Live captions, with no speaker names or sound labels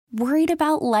Worried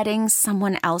about letting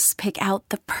someone else pick out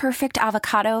the perfect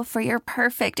avocado for your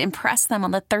perfect impress them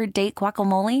on the third date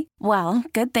guacamole? Well,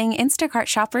 good thing Instacart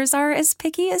shoppers are as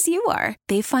picky as you are.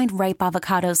 They find ripe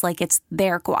avocados like it's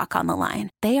their guac on the line.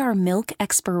 They are milk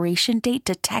expiration date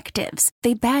detectives.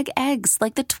 They bag eggs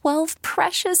like the 12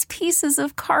 precious pieces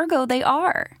of cargo they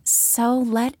are. So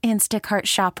let Instacart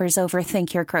shoppers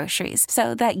overthink your groceries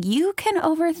so that you can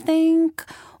overthink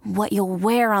what you'll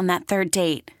wear on that third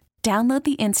date. Download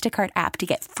the Instacart app to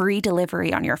get free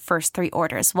delivery on your first 3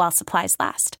 orders while supplies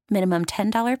last. Minimum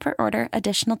 $10 per order.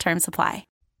 Additional terms apply.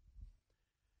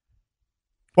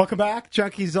 Welcome back.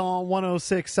 Junkies on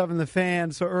 106.7 The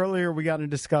Fan. So earlier we got a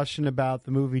discussion about the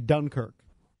movie Dunkirk.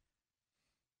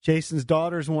 Jason's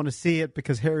daughters want to see it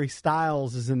because Harry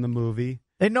Styles is in the movie.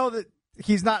 They know that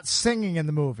he's not singing in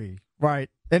the movie,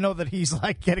 right? They know that he's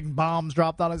like getting bombs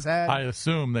dropped on his head. I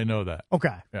assume they know that.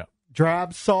 Okay. Yeah.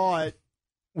 Drab saw it,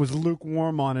 was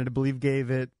lukewarm on it. I believe gave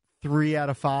it 3 out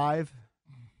of 5.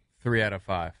 3 out of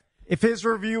 5. If his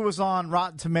review was on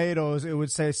Rotten Tomatoes, it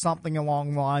would say something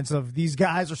along the lines of, these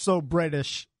guys are so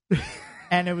British,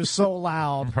 and it was so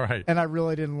loud, Right. and I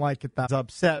really didn't like it. He's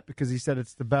upset because he said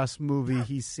it's the best movie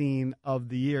he's seen of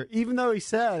the year. Even though he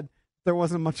said there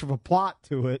wasn't much of a plot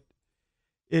to it,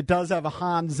 it does have a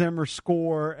Hans Zimmer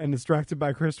score, and it's directed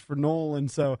by Christopher Nolan,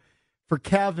 so for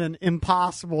Kevin,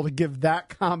 impossible to give that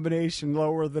combination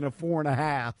lower than a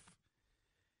 4.5.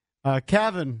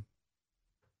 Kevin,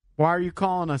 why are you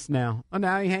calling us now? Oh,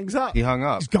 now he hangs up. He hung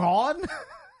up. He's gone?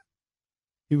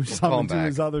 He was We'll call him summoned to back.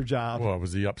 his other job. Well,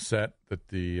 was he upset that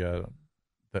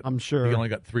that I'm sure. he only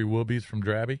got 3 whoobies from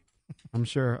Drabby? I'm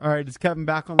sure. All right, is Kevin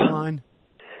back on the line?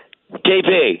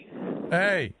 JP.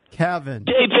 Hey. Kevin.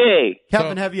 JP.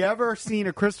 Kevin, So- have you ever seen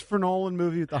a Christopher Nolan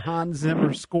movie with a Hans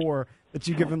Zimmer score that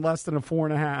you've given less than a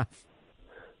 4.5?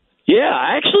 Yeah,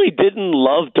 I actually didn't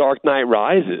love Dark Knight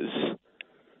Rises.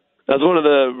 That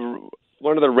was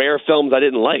one of the rare films I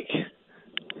didn't like.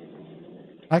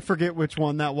 I forget which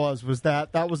one that was. Was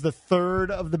that was the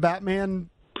third of the Batman?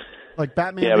 Like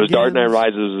Batman. Yeah, it was Begins? Dark Knight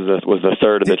Rises was the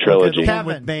third in the trilogy. The one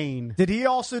with Bane. Did he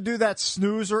also do that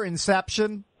snoozer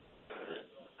Inception?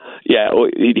 Yeah, well,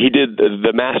 he did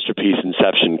the masterpiece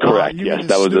Inception. Correct. You Yes, mean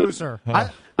that was snoozer.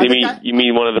 You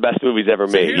mean one of the best movies ever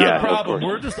So made? here's Yeah, the of problem.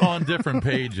 course. We're just on different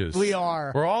pages. We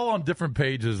are. We're all on different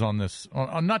pages on this,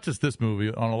 on not just this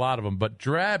movie, on a lot of them. But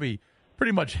Drabby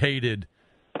pretty much hated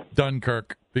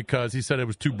Dunkirk because he said it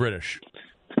was too British.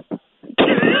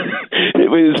 It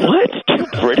was what? Too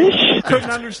British? Couldn't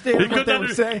understand what they were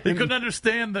saying. He couldn't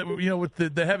understand that, with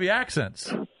the heavy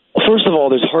accents. First of all,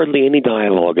 there's hardly any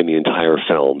dialogue in the entire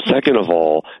film. Second of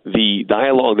all, the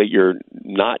dialogue that you're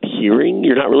not hearing,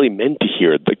 you're not really meant to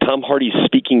hear. Like Tom Hardy's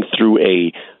speaking through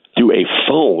a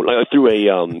phone, through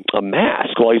a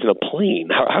mask while he's in a plane.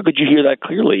 How could you hear that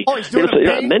clearly? Oh, he's doing you're a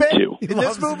not bang meant bang to. in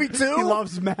this movie too. He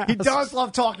loves masks. He does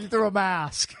love talking through a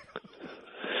mask.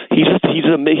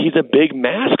 He's a big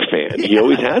Mask fan. He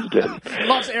always has been. He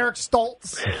loves Eric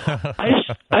Stoltz.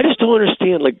 I just don't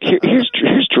understand. Like here's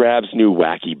Drab's new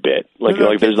wacky bit.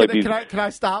 Can I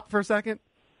stop for a second?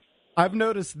 I've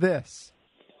noticed this.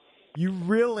 You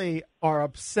really are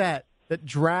upset that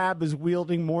Drab is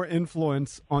wielding more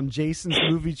influence on Jason's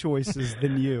movie choices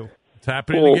than you. It's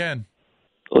happening again.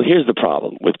 Well, here's the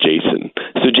problem with Jason.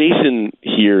 So Jason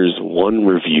hears one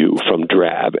review from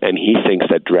Drab, and he thinks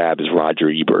that Drab is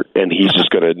Roger Ebert, and he's just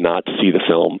going to not see the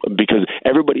film because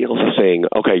everybody else is saying,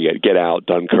 okay, yeah, Get Out,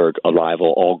 Dunkirk,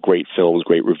 Arrival, all great films,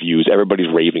 great reviews.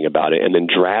 Everybody's raving about it, and then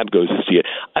Drab goes to see it.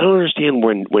 I don't understand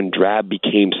when Drab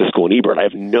became Siskel and Ebert. I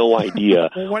have no idea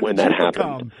when that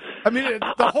happened. I mean,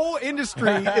 the whole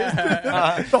industry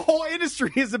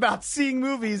is about seeing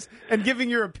movies and giving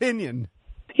your opinion.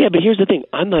 Yeah, but here's the thing.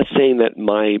 I'm not saying that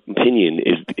my opinion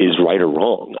is right or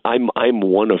wrong. I'm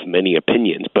one of many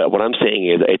opinions, but what I'm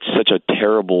saying is it's such a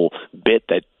terrible bit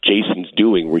that Jason's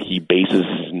doing where he bases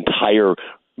his entire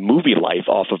movie life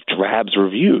off of Drab's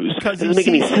reviews. Because it doesn't make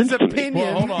any sense his to me. opinion.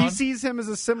 Well, hold on. He sees him as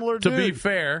a similar To dude. be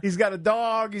fair, he's got a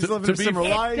dog. He's living a similar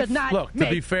life. Look, to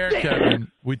be fair, Kevin,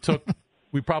 we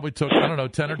probably took, I don't know,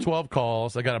 10 or 12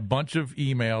 calls. I got a bunch of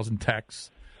emails and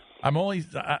texts. I'm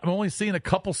only seeing a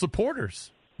couple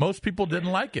supporters. Most people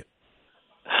didn't like it.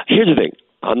 Here's the thing.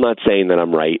 I'm not saying that I'm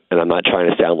right, and I'm not trying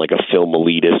to sound like a film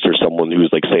elitist or someone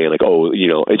who's like saying like, oh,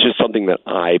 it's just something that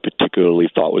I particularly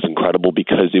thought was incredible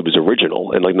because it was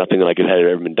original and like nothing like it had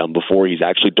ever been done before. He's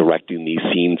actually directing these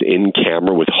scenes in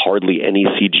camera with hardly any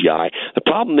CGI. The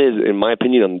problem is, in my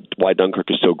opinion, on why Dunkirk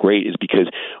is so great is because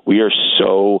we are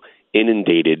so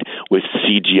inundated with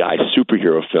CGI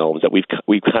superhero films that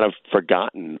we've kind of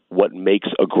forgotten what makes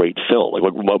a great film, like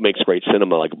what makes great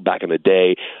cinema, like back in the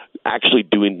day, actually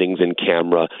doing things in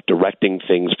camera, directing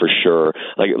things for sure,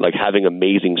 like having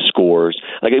amazing scores.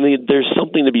 Like, I mean, there's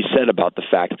something to be said about the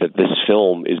fact that this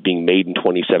film is being made in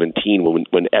 2017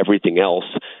 when everything else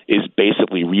is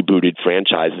basically rebooted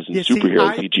franchises and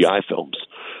superhero CGI films.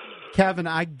 Kevin,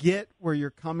 I get where you're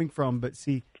coming from, but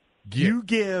see, you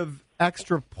give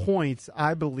extra points,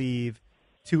 I believe,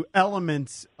 to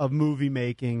elements of movie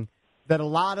making that a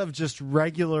lot of just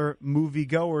regular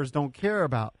moviegoers don't care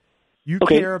about. You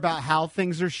care about how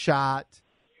things are shot.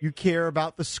 You care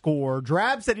about the score.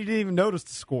 Drab said he didn't even notice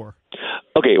the score.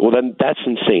 Okay, well then that's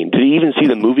insane. Did he even see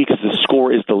the movie? Because the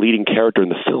score is the leading character in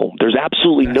the film. There's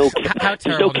absolutely no. How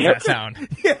terrible does that sound?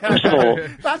 Yeah. First of all,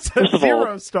 that's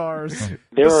zero stars.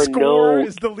 There the are score no.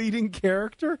 is the leading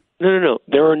character. No.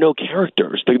 There are no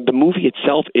characters. The movie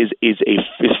itself is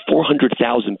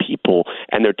 400,000 people,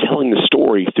 and they're telling the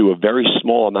story through a very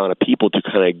small amount of people to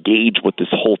kind of gauge what this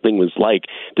whole thing was like.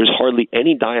 There's hardly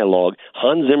any dialogue.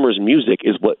 Hans Zimmer's music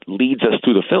is what leads us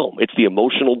through the film. It's the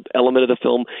emotional element of the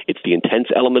film. It's the intense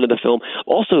element of the film.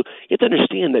 Also, you have to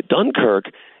understand that Dunkirk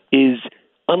is.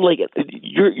 Unlike,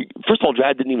 first of all,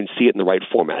 Drad didn't even see it in the right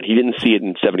format. He didn't see it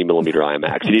in 70 millimeter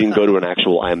IMAX. He didn't go to an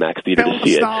actual IMAX theater to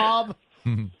see it.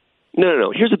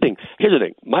 No. Here's the thing.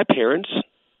 My parents,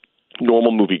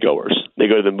 normal moviegoers, they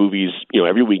go to the movies,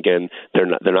 every weekend. They're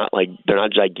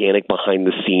not gigantic behind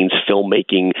the scenes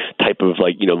filmmaking type of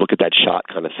look at that shot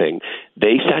kind of thing.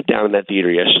 They sat down in that theater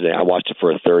yesterday. I watched it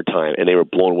for a third time, and they were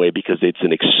blown away because it's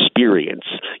an experience.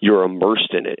 You're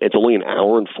immersed in it. It's only an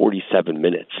hour and 47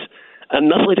 minutes. And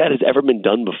nothing like that has ever been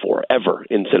done before, ever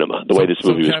in cinema, the way this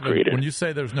movie was created. When you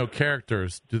say there's no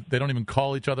characters, they don't even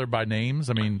call each other by names?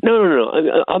 I mean... No.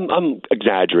 I'm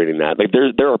exaggerating that. Like,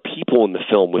 there are people in the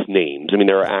film with names. I mean,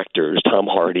 there are actors, Tom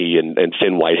Hardy and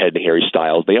Finn Whitehead and Harry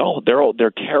Styles.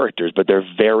 They're characters, but they're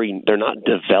not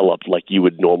developed like you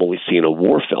would normally see in a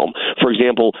war film. For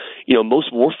example,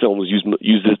 most war films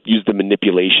use the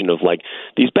manipulation of like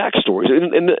these backstories,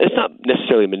 and it's not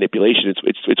necessarily manipulation.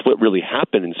 It's what really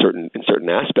happened in certain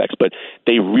aspects, but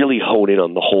they really hone in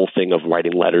on the whole thing of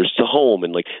writing letters to home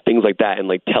and like things like that, and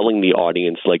like telling the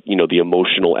audience the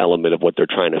emotional element of what they're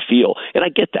trying to feel. And I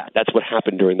get that. That's what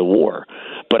happened during the war.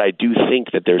 But I do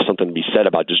think that there's something to be said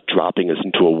about just dropping us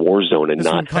into a war zone and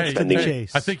not spending.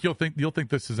 I think you'll think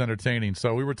this is entertaining.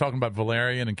 So we were talking about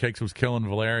Valerian, and Cakes was killing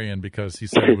Valerian because he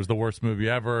said it was the worst movie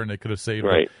ever, and they could have saved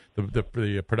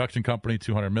the production company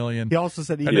 $200 million. He also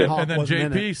said Ethan Hawke and then wasn't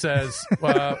in JP it. says,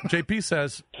 JP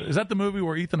says, is that the movie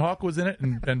where Ethan Hawke was in it?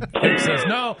 And Cakes says,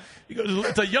 no. He goes,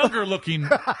 it's a younger looking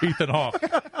Ethan Hawke.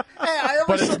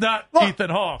 But it's not Ethan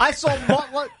Hawke. I saw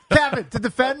Kevin, to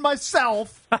defend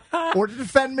myself or to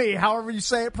defend me, however you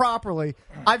say it properly.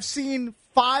 I've seen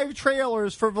 5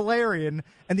 trailers for Valerian,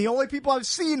 and the only people I've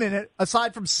seen in it,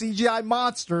 aside from CGI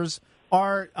monsters,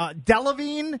 are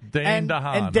Delevingne and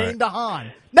Dane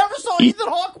DeHaan. Never saw Ethan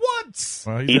Hawke once.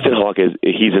 Well, Ethan Hawke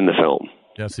he's in the film.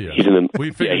 Yes, he is. He's in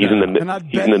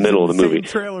the middle of the movie.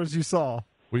 Trailers you saw.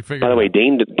 We figured. By the way,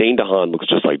 Dane DeHaan looks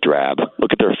just like Drab.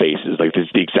 Look at their faces; like it's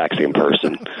the exact same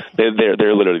person.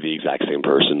 They're literally the exact same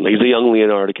person. He's a young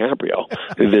Leonardo DiCaprio.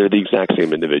 They're the exact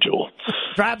same individual.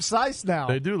 Drab's nice now.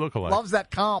 They do look alike. Loves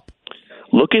that comp.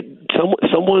 Look at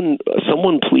someone.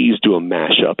 Please do a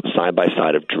mashup side by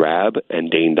side of Drab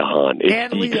and Dane DeHaan.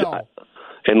 And Leo.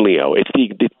 And Leo. It's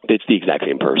the exact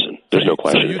same person. There's no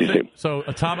question. So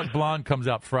Atomic Blonde comes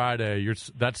out Friday.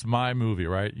 That's my movie,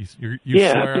 right? You swear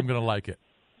I'm going to like it.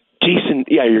 Jason,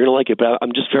 yeah, you're going to like it, but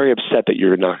I'm just very upset that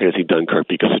you're not going to see Dunkirk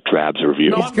because of Drab's review.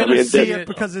 No, He's going to see it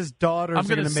because his daughters I'm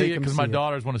going to see make it him because see my it.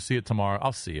 daughters want to see it tomorrow.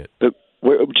 I'll see it.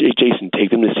 Jason, take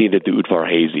them to see the Udvar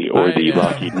Hazy or the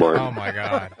Lockheed Martin. Oh my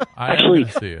God! I actually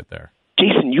see it there.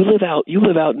 Jason, you live out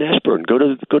in Ashburn. Go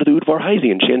to the Udvar Hazy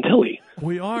in Chantilly.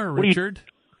 We are, Richard.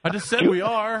 I just said we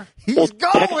are. He's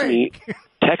going.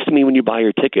 Text me when you buy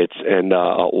your tickets, and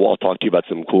I'll talk to you about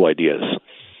some cool ideas.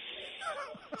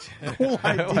 Cool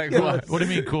ideas. What do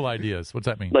you mean, cool ideas? What's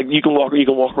that mean? Like you can walk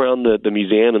around the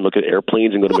museum and look at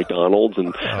airplanes and go to McDonald's,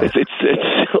 and it's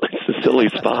a silly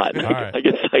spot. Right. I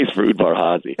get nice for Udvar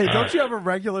Hazy. Hey, don't you have a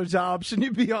regular job? Shouldn't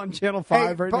you be on Channel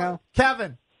 5 right now?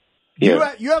 Kevin, you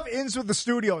have ins with the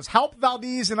studios. Help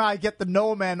Valdez and I get the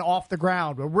No Men off the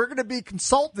ground. We're going to be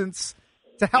consultants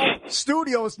to help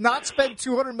studios not spend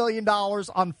 $200 million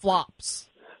on flops.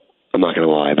 I'm not going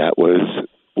to lie. That was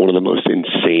one of the most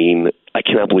insane. I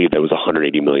cannot believe that was a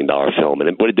 $180 million film.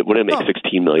 And what did it make?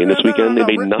 $16 million this weekend? They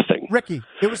made nothing. Ricky,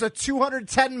 it was a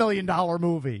 $210 million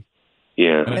movie.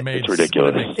 Yeah, it's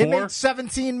ridiculous. It made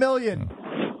 $17 million.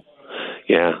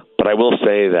 Yeah, but I will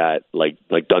say that like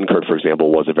Dunkirk, for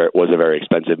example, was a very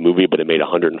expensive movie, but it made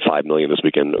 $105 million this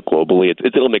weekend globally.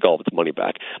 It'll make all of its money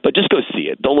back. But just go see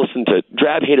it. Don't listen to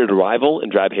Drab hated Arrival and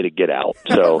Drab hated Get Out.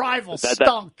 So Arrival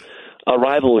stunk.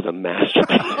 Arrival is a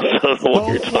masterpiece. I don't know what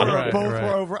you're talking about. Both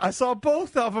were over. I saw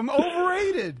both of them.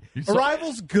 Overrated.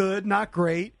 Arrival's good, not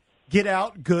great. Get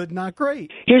Out, good, not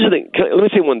great. Here's the thing. Let me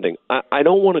say one thing. I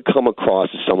don't want to come across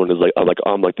as someone who's like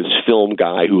I'm like this film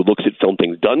guy who looks at film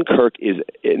things. Dunkirk is,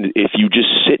 if you just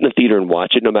sit in the theater and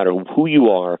watch it, no matter who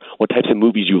you are, what types of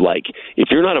movies you like, if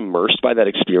you're not immersed by that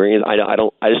experience, I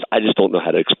just don't know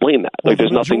how to explain that. Well, like,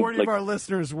 there's the nothing. Majority of our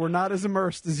listeners were not as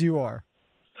immersed as you are.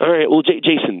 All right, well,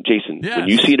 Jason, yes.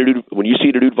 when you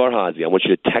see Adud Varhazi, I want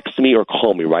you to text me or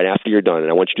call me right after you're done, and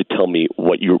I want you to tell me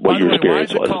what your experience was. Why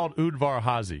is it called Ood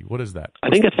Varhazi? What is that? I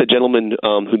think that's the gentleman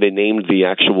who they named the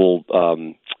actual.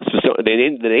 They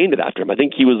named it after him. I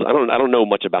think he was. I don't know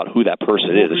much about who that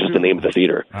person is. It's just the name of the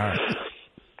theater. All right.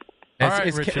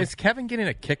 Is Kevin getting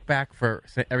a kickback for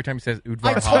every time he says Ood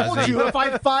I Varhazi? told you, if I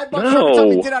had $5 every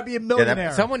time he did, I'd be a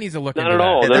millionaire. Someone needs to look Not into at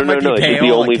all. that. No. It's just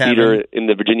the only Kevin. theater in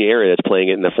the Virginia area that's playing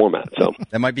it in that format. So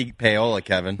That might be payola,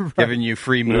 Kevin, giving you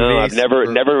free movies. no, I've never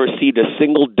received a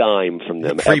single dime from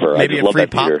them ever. Maybe I a love free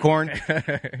that theater. popcorn.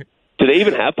 Do they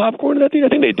even have popcorn in that theater? I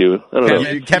think they do. I don't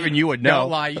know. Kevin, you would know.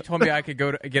 Don't lie. You told me I could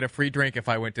go to get a free drink if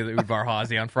I went to the Ood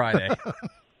Varhazi on Friday.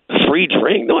 Free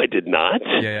drink? No, I did not.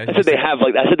 Yeah, I said they have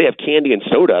candy and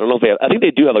soda. I don't know if they have. I think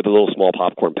they do have like the little small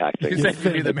popcorn pack thing. You said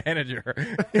you'd be the manager.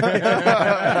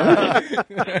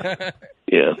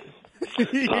 Yeah.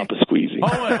 Papa squeezy.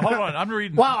 Hold on. I'm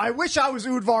reading. Wow, I wish I was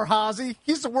Ood Varhazi.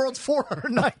 He's the world's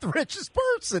 409th richest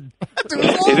person. That dude's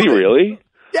Is he loaded. really?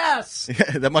 Yes.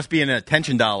 That must be in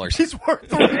attention dollars. He's worth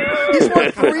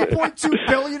 $3.2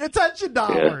 billion attention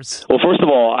dollars. Well, first of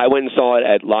all, I went and saw it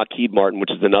at Lockheed Martin,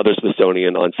 which is another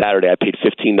Smithsonian, on Saturday. I paid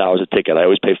 $15 a ticket. I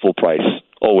always pay full price.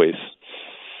 Always.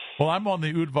 Well, I'm on the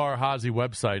Ood Varhazi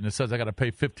website, and it says I got to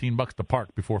pay $15 to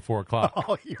park before 4 o'clock.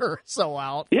 Oh, you're so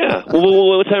out. Yeah.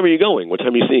 Well, what time are you going? What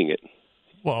time are you seeing it?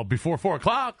 Well, before 4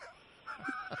 o'clock.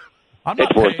 I'm It's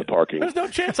not worth paying. the parking. There's no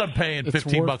chance I'm paying It's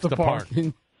 $15 worth the to park.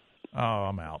 parking. Oh,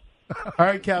 I'm out. All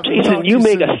right, Kevin. Jason, talk to you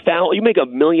make soon.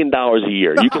 $1 million a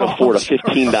year. You can afford a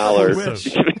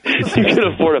 $15. You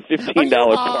can afford a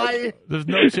 $15 park. There's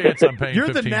no chance I'm paying You're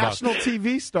 $15. the national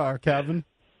TV star, Kevin.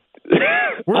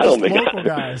 We're I just don't make local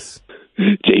guys.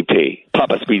 JP,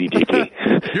 Papa Speedy JP.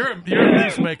 You're at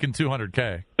least making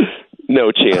 $200K.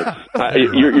 No chance.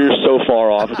 You're so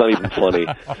far off. It's not even funny.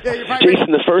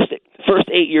 Jason, the first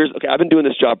 8 years. Okay, I've been doing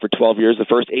this job for 12 years. The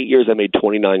first 8 years, I made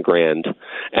 $29,000,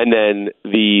 and then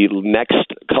the next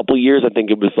couple years, I think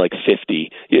it was like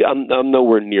 50. Yeah, I'm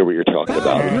nowhere near what you're talking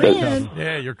about.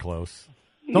 Yeah, you're close.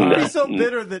 Don't be so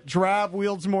bitter that Drab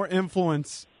wields more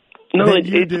influence No, than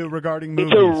you do regarding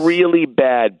movies. It's a really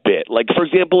bad bit. Like, for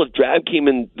example, if Drab came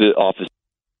in the office.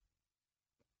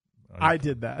 I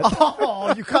did that.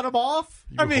 Oh, you cut him off?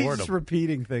 I mean, he's hoard just 'em.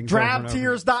 repeating things.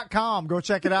 Drabtears.com. Go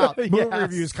check it out. Movie Yes.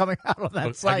 reviews coming out on that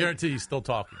Look, I site. guarantee he's still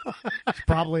talking.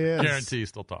 Probably is. Guarantee he's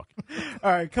still talking. All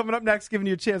right, coming up next, giving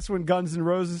you a chance to win Guns N'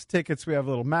 Roses tickets. We have a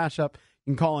little mashup.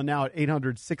 You can call in now at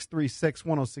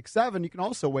 800-636-1067. You can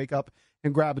also wake up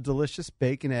and grab a delicious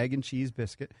bacon, egg, and cheese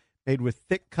biscuit made with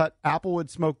thick-cut applewood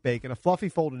smoked bacon, a fluffy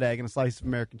folded egg, and a slice of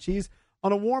American cheese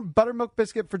on a warm buttermilk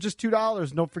biscuit for just $2.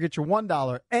 And don't forget your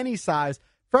 $1, any size,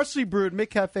 freshly brewed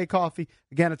McCafe coffee.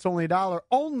 Again, it's only $1,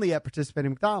 only at participating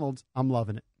McDonald's. I'm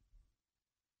loving it.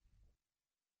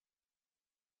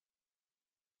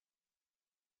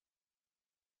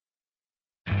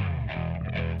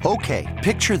 Okay,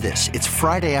 picture this. It's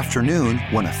Friday afternoon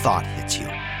when a thought hits you.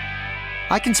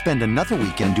 I can spend another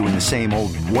weekend doing the same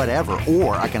old whatever,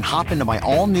 or I can hop into my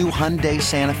all-new Hyundai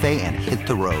Santa Fe and hit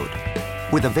the road.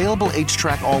 With available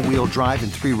H-Track all-wheel drive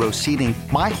and 3-row seating,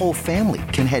 my whole family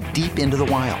can head deep into the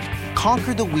wild.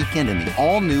 Conquer the weekend in the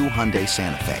all-new Hyundai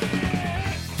Santa Fe.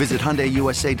 Visit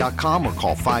HyundaiUSA.com or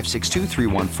call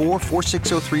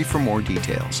 562-314-4603 for more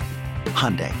details.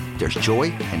 Hyundai, there's joy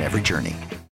in every journey.